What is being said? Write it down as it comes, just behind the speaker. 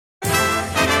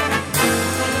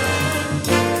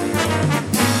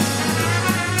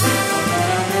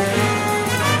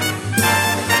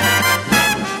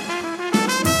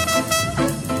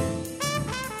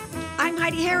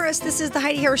This is the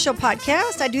Heidi Harris Show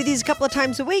podcast. I do these a couple of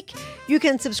times a week. You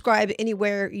can subscribe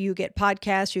anywhere you get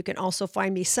podcasts. You can also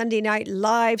find me Sunday night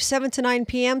live, 7 to 9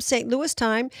 p.m. St. Louis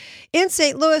time. In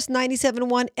St. Louis,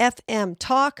 97.1 FM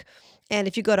Talk. And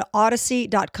if you go to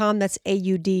Audacy.com, that's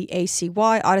Audacy,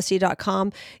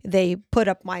 Audacy.com, they put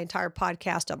up my entire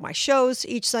podcast of my shows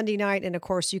each Sunday night. And of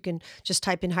course, you can just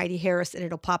type in Heidi Harris and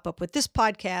it'll pop up with this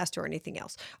podcast or anything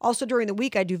else. Also, during the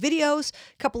week, I do videos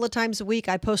a couple of times a week.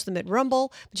 I post them at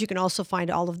Rumble, but you can also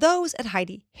find all of those at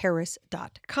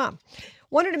HeidiHarris.com.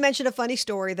 Wanted to mention a funny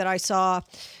story that I saw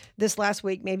this last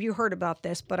week. Maybe you heard about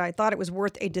this, but I thought it was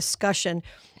worth a discussion.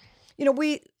 You know,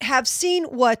 we have seen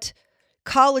what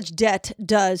college debt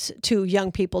does to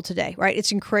young people today, right?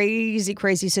 It's a crazy,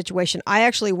 crazy situation. I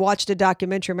actually watched a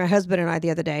documentary, my husband and I,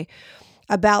 the other day,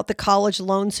 about the college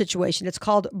loan situation. It's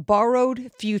called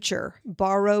Borrowed Future.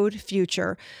 Borrowed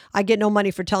Future. I get no money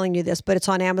for telling you this, but it's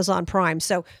on Amazon Prime.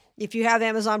 So if you have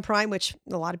Amazon Prime, which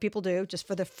a lot of people do, just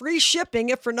for the free shipping,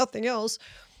 if for nothing else,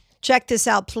 check this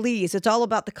out, please. It's all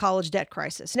about the college debt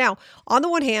crisis. Now, on the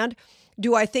one hand,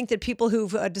 do I think that people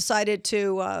who've decided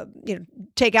to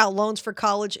take out loans for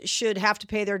college should have to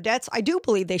pay their debts? I do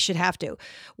believe they should have to.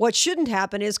 What shouldn't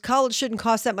happen is college shouldn't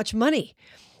cost that much money.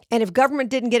 And if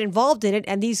government didn't get involved in it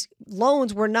and these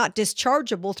loans were not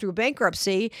dischargeable through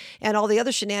bankruptcy and all the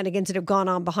other shenanigans that have gone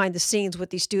on behind the scenes with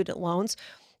these student loans,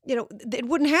 it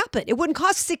wouldn't happen. It wouldn't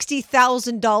cost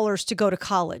 $60,000 to go to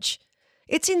college.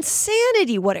 It's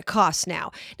insanity what it costs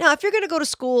now. Now, if you're going to go to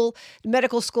school,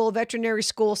 medical school, veterinary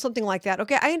school, something like that,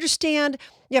 okay, I understand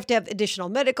you have to have additional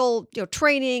medical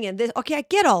training and this. Okay, I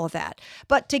get all of that.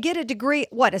 But to get a degree,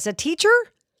 what, as a teacher?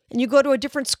 And you go to a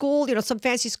different school, some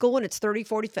fancy school, and it's 30,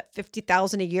 40,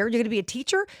 50,000 a year. You're going to be a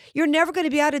teacher? You're never going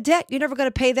to be out of debt. You're never going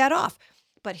to pay that off.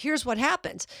 But here's what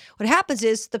happens. What happens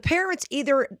is the parents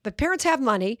have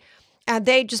money, and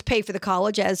they just pay for the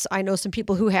college, as I know some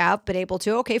people who have been able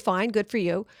to. Okay, fine, good for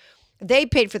you. They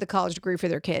paid for the college degree for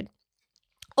their kid.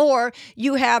 Or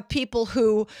you have people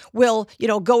who will,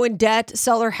 go in debt,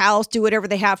 sell their house, do whatever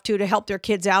they have to help their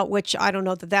kids out, which I don't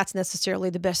know that that's necessarily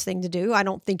the best thing to do. I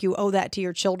don't think you owe that to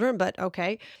your children, but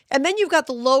okay. And then you've got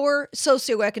the lower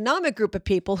socioeconomic group of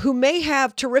people who may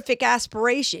have terrific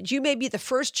aspirations. You may be the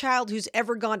first child who's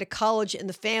ever gone to college in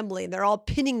the family, and they're all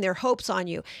pinning their hopes on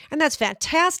you. And that's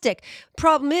fantastic.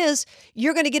 Problem is,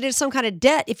 you're going to get into some kind of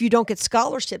debt if you don't get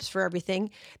scholarships for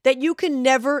everything that you can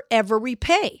never, ever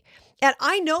repay. And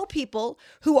I know people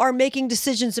who are making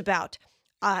decisions about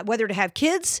whether to have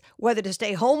kids, whether to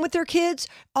stay home with their kids,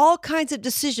 all kinds of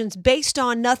decisions based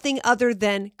on nothing other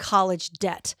than college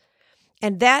debt.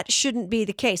 And that shouldn't be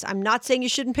the case. I'm not saying you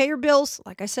shouldn't pay your bills.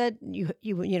 Like I said,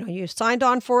 you signed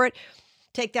on for it.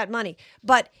 Take that money.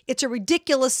 But it's a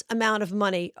ridiculous amount of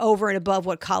money over and above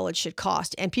what college should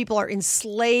cost. And people are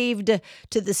enslaved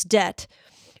to this debt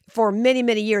for many,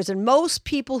 many years. And most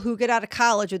people who get out of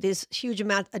college with this huge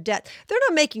amount of debt, they're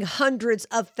not making hundreds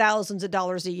of thousands of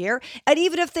dollars a year. And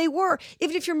even if they were,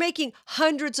 even if you're making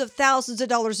hundreds of thousands of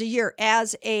dollars a year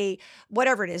as a,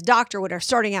 whatever it is, doctor, whatever,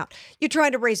 starting out, you're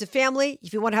trying to raise a family.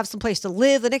 If you want to have some place to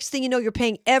live, the next thing you know, you're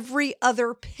paying every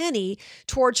other penny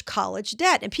towards college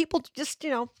debt. And people just,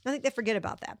 I think they forget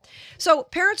about that. So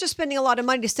parents are spending a lot of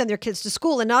money to send their kids to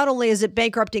school. And not only is it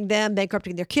bankrupting them,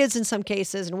 bankrupting their kids in some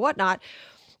cases and whatnot,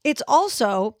 it's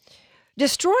also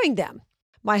destroying them.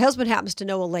 My husband happens to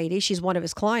know a lady, she's one of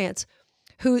his clients,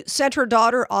 who sent her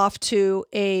daughter off to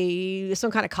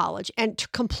some kind of college and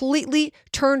completely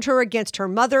turned her against her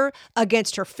mother,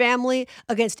 against her family,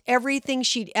 against everything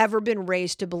she'd ever been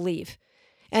raised to believe.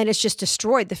 And it's just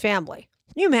destroyed the family.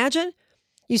 Can you imagine?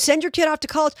 You send your kid off to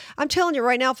college. I'm telling you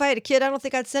right now, if I had a kid, I don't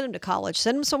think I'd send him to college.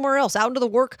 Send him somewhere else, out into the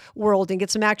work world and get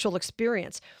some actual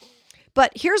experience.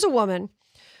 But here's a woman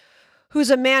who's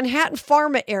a Manhattan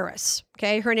pharma heiress.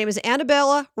 Okay, her name is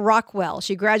Annabella Rockwell.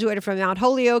 She graduated from Mount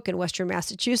Holyoke in Western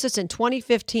Massachusetts in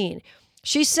 2015.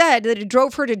 She said that it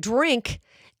drove her to drink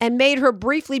and made her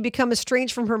briefly become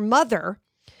estranged from her mother.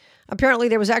 Apparently,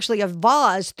 there was actually a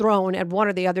vase thrown at one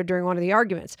or the other during one of the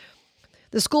arguments.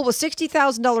 The school was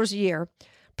 $60,000 a year.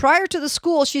 Prior to the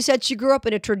school, she said she grew up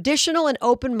in a traditional and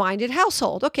open-minded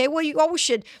household. Okay, well, you always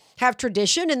should have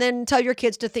tradition and then tell your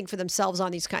kids to think for themselves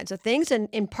on these kinds of things and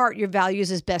impart your values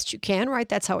as best you can, right?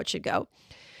 That's how it should go.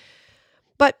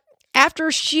 But after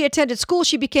she attended school,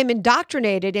 she became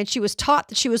indoctrinated and she was taught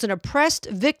that she was an oppressed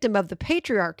victim of the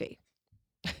patriarchy.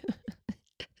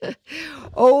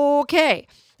 Okay.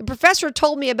 The professor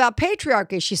told me about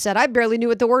patriarchy, she said. I barely knew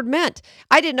what the word meant.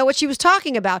 I didn't know what she was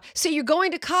talking about. So you're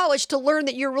going to college to learn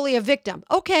that you're really a victim.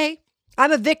 Okay,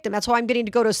 I'm a victim. That's why I'm getting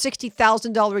to go to a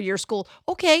 $60,000 a year school.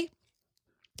 Okay.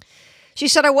 She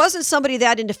said, I wasn't somebody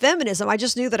that into feminism. I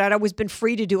just knew that I'd always been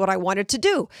free to do what I wanted to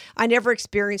do. I never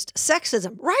experienced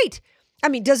sexism. Right. I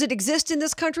mean, does it exist in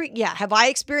this country? Yeah. Have I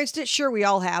experienced it? Sure, we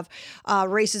all have.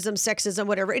 Racism, sexism,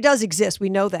 whatever. It does exist. We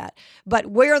know that. But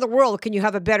where in the world can you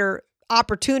have a better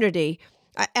opportunity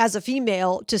as a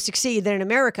female to succeed than in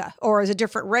America, or as a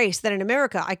different race than in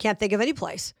America? I can't think of any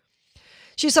place.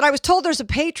 She said, I was told there's a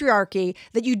patriarchy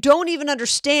that you don't even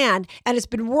understand, and it's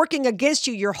been working against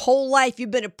you your whole life.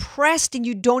 You've been oppressed and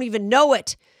you don't even know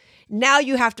it. Now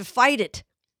you have to fight it.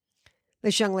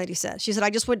 This young lady said. She said,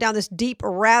 I just went down this deep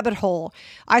rabbit hole.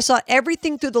 I saw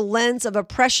everything through the lens of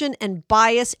oppression and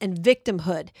bias and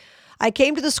victimhood. I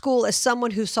came to the school as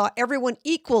someone who saw everyone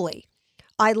equally.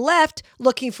 I left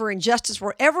looking for injustice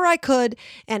wherever I could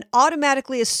and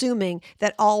automatically assuming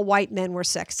that all white men were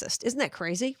sexist. Isn't that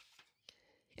crazy?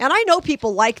 And I know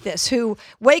people like this who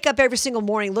wake up every single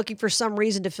morning looking for some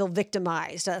reason to feel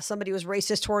victimized. Somebody was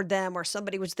racist toward them, or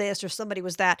somebody was this, or somebody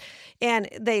was that. And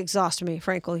they exhaust me,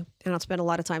 frankly. I don't spend a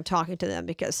lot of time talking to them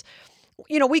because,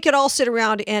 we could all sit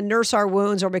around and nurse our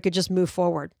wounds, or we could just move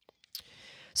forward.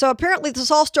 So apparently this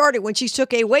all started when she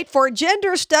took a, wait for it,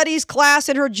 gender studies class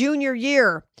in her junior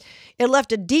year. It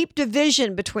left a deep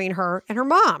division between her and her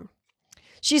mom.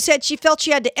 She said she felt she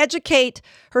had to educate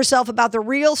herself about the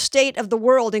real state of the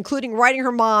world, including writing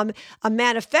her mom a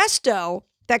manifesto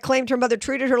that claimed her mother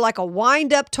treated her like a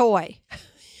wind-up toy.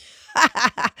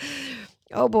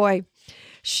 Oh boy.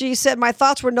 She said, my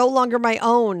thoughts were no longer my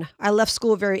own. I left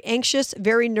school very anxious,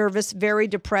 very nervous, very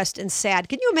depressed, and sad.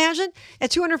 Can you imagine?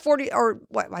 At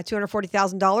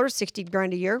 $240,000, 60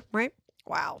 grand a year, right?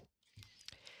 Wow.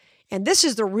 And this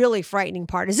is the really frightening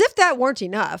part. As if that weren't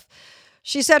enough.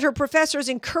 She said her professors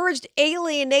encouraged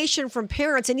alienation from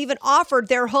parents and even offered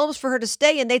their homes for her to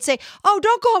stay in. They'd say, oh,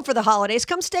 don't go home for the holidays.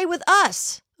 Come stay with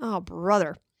us. Oh,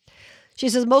 brother. She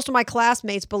says, most of my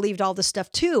classmates believed all this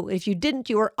stuff too. If you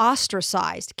didn't, you were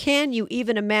ostracized. Can you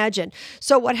even imagine?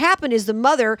 So what happened is the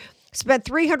mother spent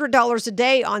 $300 a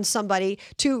day on somebody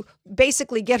to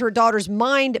basically get her daughter's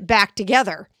mind back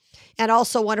together, and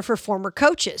also one of her former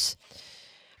coaches.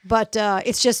 But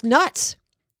it's just nuts.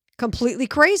 Completely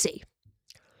crazy.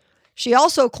 She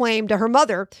also claimed her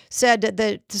mother said that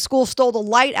the school stole the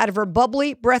light out of her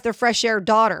bubbly, breath of fresh air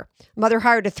daughter. Mother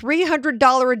hired a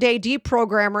 $300 a day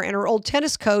deprogrammer and her old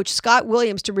tennis coach, Scott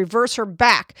Williams, to reverse her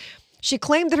back. She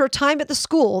claimed that her time at the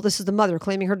school, this is the mother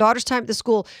claiming her daughter's time at the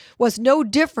school, was no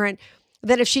different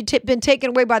than if she'd been taken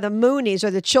away by the Moonies or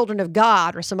the Children of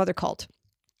God or some other cult.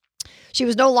 She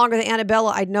was no longer the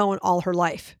Annabella I'd known all her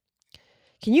life.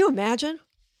 Can you imagine?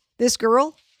 This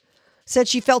girl said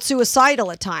she felt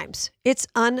suicidal at times. It's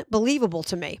unbelievable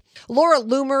to me. Laura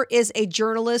Loomer is a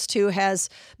journalist who has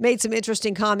made some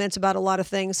interesting comments about a lot of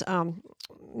things,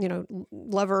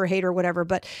 love her or hate her, whatever,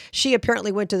 but she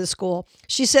apparently went to the school.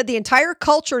 She said the entire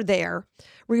culture there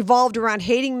revolved around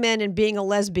hating men and being a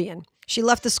lesbian. She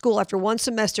left the school after one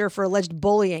semester for alleged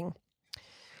bullying.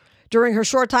 During her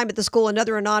short time at the school,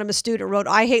 another anonymous student wrote,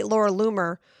 I hate Laura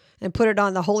Loomer, and put it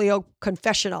on the Holyoke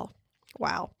Confessional.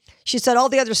 Wow. She said all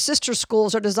the other sister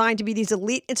schools are designed to be these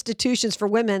elite institutions for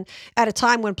women at a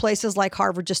time when places like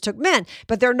Harvard just took men.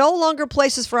 But they're no longer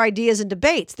places for ideas and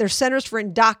debates. They're centers for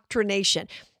indoctrination.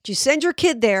 If you send your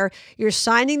kid there, you're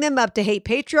signing them up to hate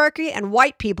patriarchy and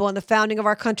white people in the founding of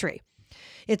our country.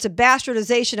 It's a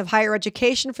bastardization of higher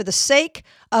education for the sake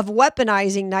of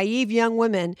weaponizing naive young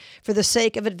women for the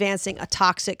sake of advancing a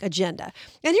toxic agenda.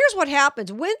 And here's what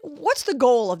happens. What's the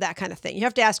goal of that kind of thing? You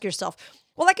have to ask yourself,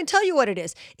 well, I can tell you what it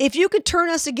is. If you could turn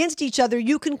us against each other,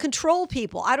 you can control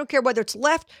people. I don't care whether it's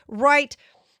left, right,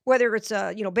 whether it's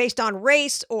based on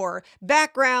race or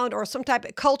background or some type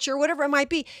of culture, whatever it might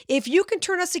be. If you can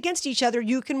turn us against each other,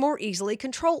 you can more easily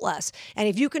control us. And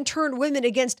if you can turn women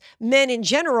against men in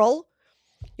general,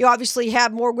 you obviously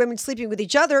have more women sleeping with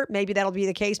each other. Maybe that'll be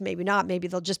the case. Maybe not. Maybe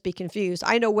they'll just be confused.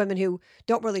 I know women who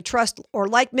don't really trust or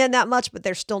like men that much, but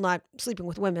they're still not sleeping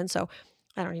with women. So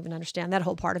I don't even understand that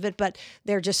whole part of it, but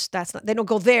they don't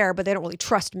go there, but they don't really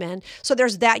trust men. So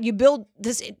there's that. You build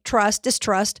this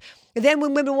distrust. And then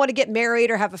when women want to get married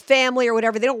or have a family or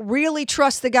whatever, they don't really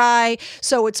trust the guy.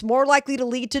 So it's more likely to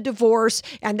lead to divorce,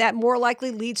 and that more likely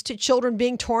leads to children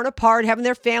being torn apart, having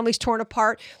their families torn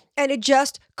apart. And it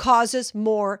just causes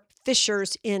more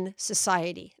fissures in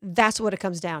society. That's what it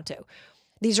comes down to.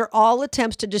 These are all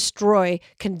attempts to destroy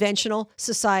conventional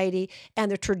society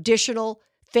and the traditional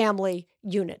family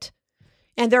unit.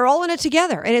 And they're all in it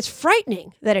together. And it's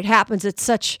frightening that it happens at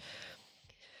such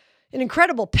an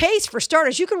incredible pace for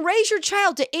starters. You can raise your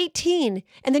child to 18,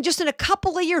 and then just in a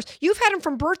couple of years, you've had them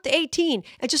from birth to 18,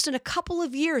 and just in a couple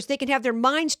of years, they can have their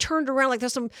minds turned around like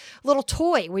there's some little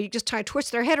toy where you just try to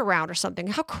twist their head around or something.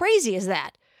 How crazy is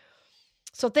that?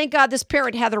 So thank God this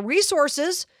parent had the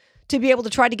resources to be able to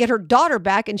try to get her daughter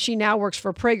back, and she now works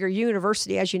for Prager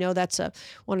University. As you know, that's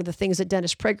one of the things that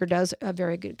Dennis Prager does. A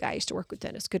very good guy. I used to work with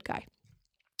Dennis. Good guy.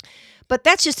 But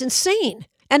that's just insane.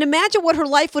 And imagine what her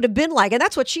life would have been like. And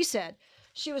that's what she said.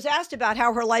 She was asked about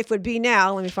how her life would be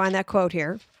now. Let me find that quote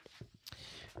here.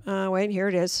 Wait, here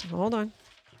it is. Hold on.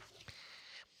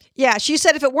 Yeah, she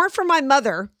said, if it weren't for my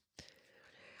mother,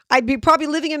 I'd be probably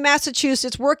living in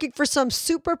Massachusetts, working for some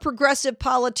super progressive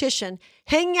politician,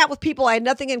 hanging out with people I had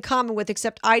nothing in common with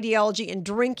except ideology and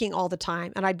drinking all the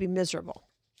time, and I'd be miserable.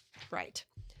 Right.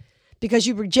 Because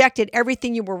you rejected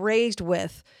everything you were raised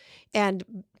with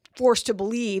and forced to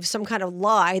believe some kind of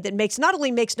lie that not only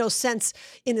makes no sense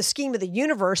in the scheme of the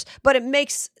universe, but it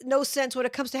makes no sense when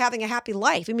it comes to having a happy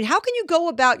life. I mean, how can you go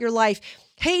about your life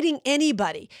hating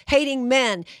anybody, hating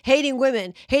men, hating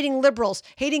women, hating liberals,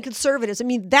 hating conservatives? I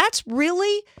mean, that's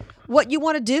really what you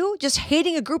want to do? Just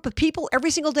hating a group of people every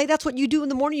single day? That's what you do in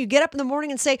the morning? You get up in the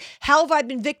morning and say, how have I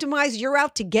been victimized? You're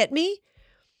out to get me?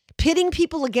 Pitting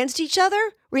people against each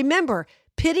other? Remember,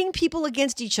 pitting people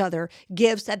against each other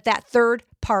gives that third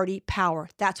party power.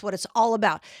 That's what it's all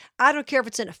about. I don't care if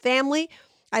it's in a family.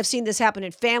 I've seen this happen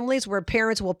in families where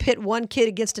parents will pit one kid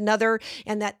against another,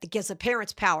 and that gives the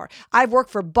parents power. I've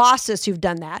worked for bosses who've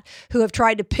done that, who have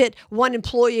tried to pit one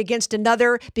employee against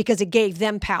another because it gave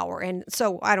them power. And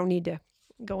so I don't need to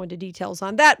go into details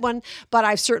on that one, but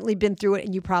I've certainly been through it,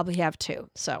 and you probably have too.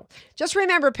 So just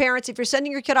remember, parents, if you're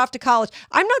sending your kid off to college,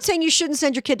 I'm not saying you shouldn't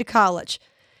send your kid to college.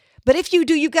 But if you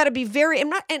do, you've got to be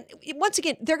and once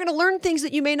again, they're going to learn things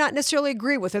that you may not necessarily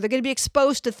agree with, or they're going to be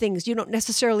exposed to things you don't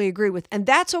necessarily agree with. And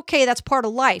that's okay. That's part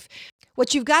of life.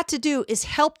 What you've got to do is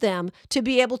help them to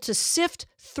be able to sift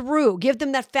through, give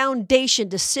them that foundation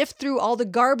to sift through all the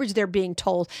garbage they're being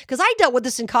told. Because I dealt with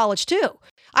this in college too.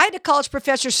 I had a college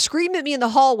professor scream at me in the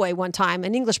hallway one time,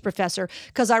 an English professor,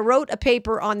 because I wrote a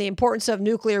paper on the importance of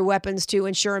nuclear weapons to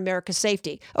ensure America's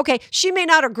safety. Okay, she may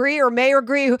not agree or may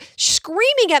agree,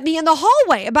 screaming at me in the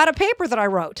hallway about a paper that I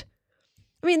wrote.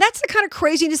 I mean, that's the kind of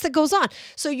craziness that goes on.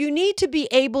 So you need to be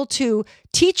able to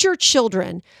teach your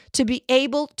children to be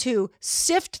able to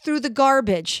sift through the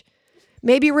garbage,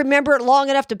 maybe remember it long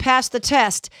enough to pass the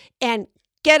test, and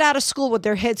get out of school with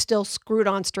their head still screwed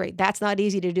on straight. That's not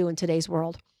easy to do in today's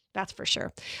world. That's for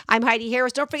sure. I'm Heidi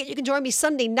Harris. Don't forget you can join me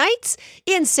Sunday nights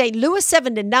in St. Louis,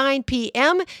 7 to 9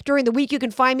 p.m. During the week, you can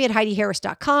find me at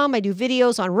HeidiHarris.com. I do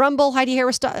videos on Rumble, Heidi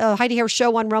Harris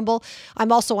Show on Rumble.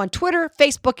 I'm also on Twitter,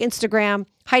 Facebook, Instagram,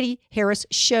 Heidi Harris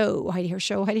Show, Heidi Harris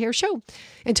Show, Heidi Harris Show.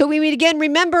 Until we meet again,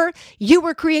 remember, you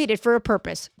were created for a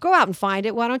purpose. Go out and find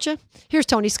it, why don't you? Here's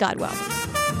Tony Scottwell.